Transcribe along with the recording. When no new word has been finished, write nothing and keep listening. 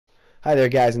Hi there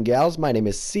guys and gals, my name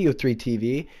is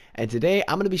CO3TV and today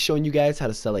I'm going to be showing you guys how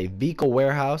to sell a vehicle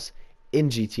warehouse in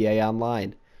GTA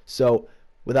Online. So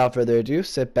without further ado,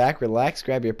 sit back, relax,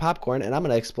 grab your popcorn, and I'm going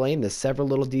to explain the several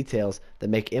little details that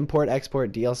make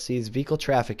import-export DLC's vehicle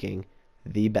trafficking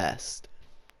the best.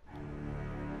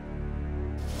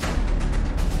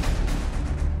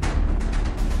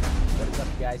 What is up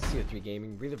guys, CO3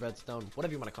 Gaming, Really Redstone,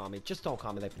 whatever you want to call me, just don't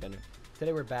call me that for dinner.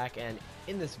 Today we're back, and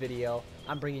in this video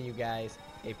I'm bringing you guys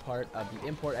a part of the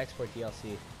import-export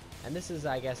DLC, and this is,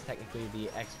 I guess, technically the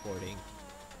exporting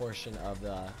portion of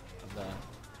the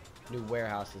new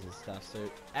warehouses and stuff. So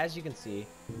as you can see,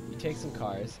 you take some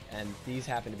cars, and these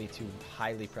happen to be two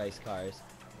highly priced cars,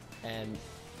 and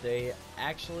they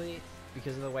actually,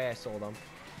 because of the way I sold them,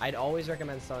 I'd always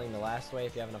recommend selling the last way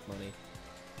if you have enough money,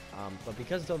 but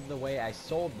because of the way I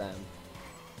sold them,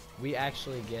 we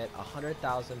actually get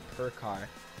 100,000 per car.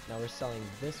 Now we're selling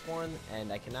this one,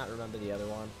 and I cannot remember the other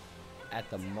one at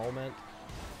the moment.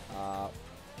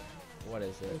 What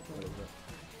is it?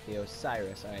 The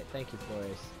Osiris. Alright, thank you,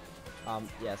 Flores.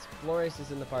 Yes, Flores is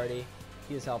in the party.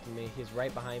 He is helping me. He's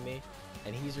right behind me,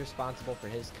 and he's responsible for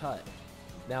his cut.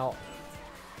 Now,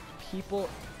 people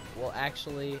will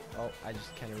actually... Oh, I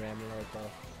just kind of rammed a little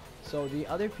bit. So the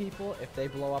other people, if they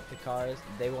blow up the cars,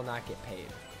 they will not get paid,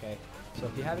 okay? So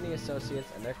if you have any associates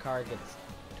and their car gets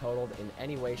totaled in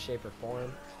any way, shape, or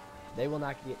form, they will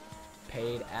not get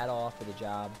paid at all for the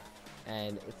job.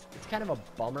 And it's kind of a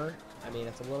bummer. I mean,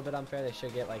 it's a little bit unfair. They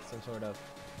should get like some sort of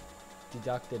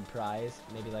deducted prize,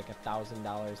 maybe like $1,000,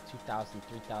 $2,000,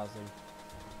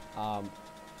 $3,000.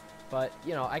 But,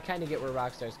 you know, I kind of get where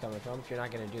Rockstar's coming from. If you're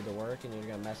not going to do the work and you're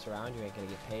going to mess around, you ain't going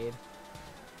to get paid.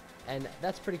 And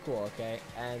that's pretty cool, okay?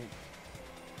 And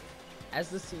as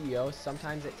the CEO,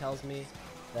 sometimes it tells me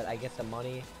that I get the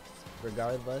money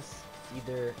regardless,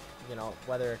 either, you know,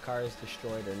 whether a car is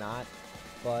destroyed or not,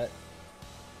 but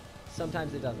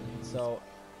sometimes it doesn't. So,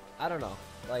 I don't know.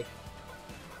 Like,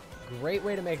 great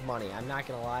way to make money, I'm not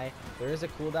gonna lie. There is a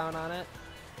cooldown on it,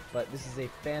 but this is a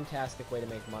fantastic way to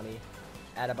make money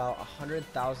at about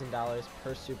 $100,000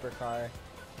 per supercar.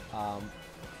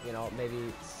 You know,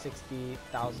 maybe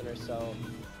 60,000 or so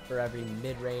for every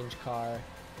mid-range car,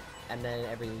 and then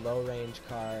every low-range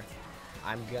car.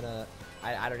 I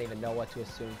don't even know what to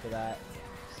assume for that.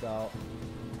 So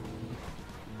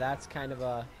that's kind of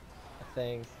a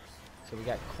thing. So we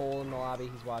got Cole in the lobby,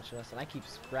 he's watching us, and I keep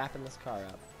scrapping this car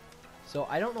up. So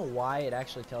I don't know why it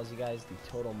actually tells you guys the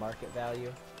total market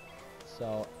value.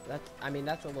 So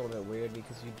that's a little bit weird,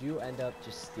 because you do end up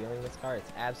just stealing this car.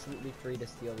 It's absolutely free to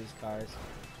steal these cars,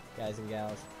 guys and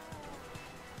gals.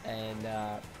 And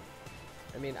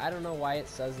I mean, I don't know why it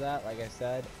says that, like I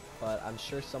said, but I'm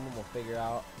sure someone will figure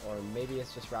out, or maybe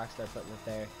it's just Rockstar putting it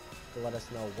there to let us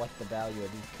know what the value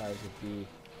of these cars would be.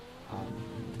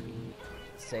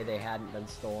 Say they hadn't been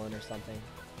stolen or something.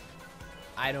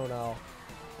 I don't know,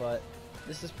 but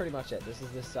this is pretty much it. This is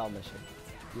the sell mission.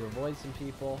 You avoid some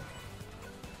people,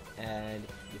 and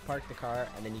you park the car,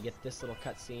 and then you get this little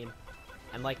cutscene,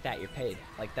 and like that, you're paid.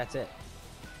 Like, that's it.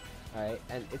 Alright,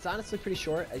 and it's honestly pretty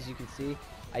short, as you can see.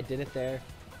 I did it there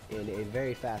in a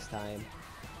very fast time.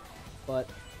 But,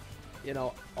 you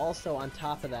know, also on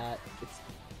top of that,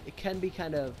 it can be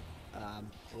kind of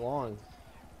long,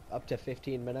 up to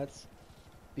 15 minutes,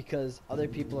 because other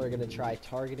people are going to try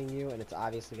targeting you, and it's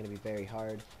obviously going to be very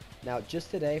hard. Now,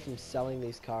 just today, from selling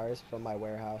these cars from my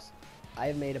warehouse, I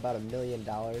have made about $1 million,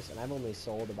 and I've only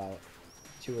sold about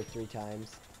 2 or 3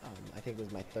 times. I think this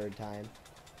is my 3rd time.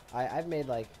 I've made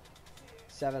like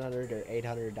 $700 or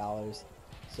 $800.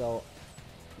 So,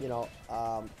 you know,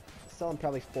 selling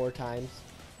probably 4 times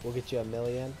will get you $1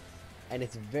 million, and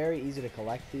it's very easy to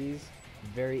collect these,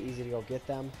 very easy to go get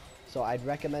them. So I'd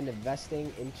recommend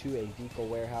investing into a vehicle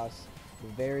warehouse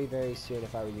very, very soon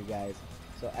if I were you guys.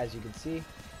 So as you can see,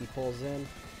 he pulls in,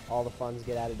 all the funds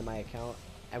get added to my account,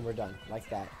 and we're done, like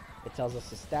that. It tells us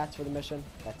the stats for the mission,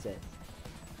 that's it.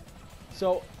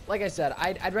 So, like I said,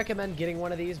 I'd recommend getting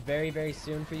one of these very, very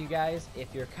soon for you guys.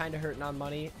 If you're kind of hurting on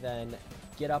money, then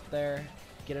get up there,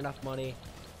 get enough money,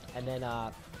 and then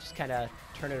just kind of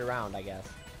turn it around, I guess.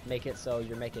 Make it so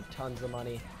you're making tons of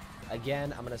money.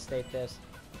 Again, I'm going to state this.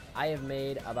 I have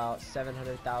made about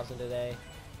 700,000 today,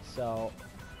 so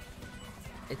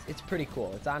it's pretty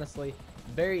cool. It's honestly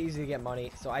very easy to get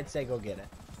money, so I'd say go get it.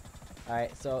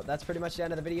 Alright, so that's pretty much the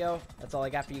end of the video. That's all I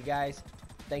got for you guys.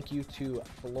 Thank you to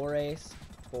Flores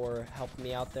for helping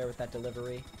me out there with that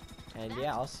delivery. And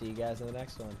yeah, I'll see you guys in the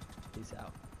next one. Peace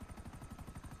out.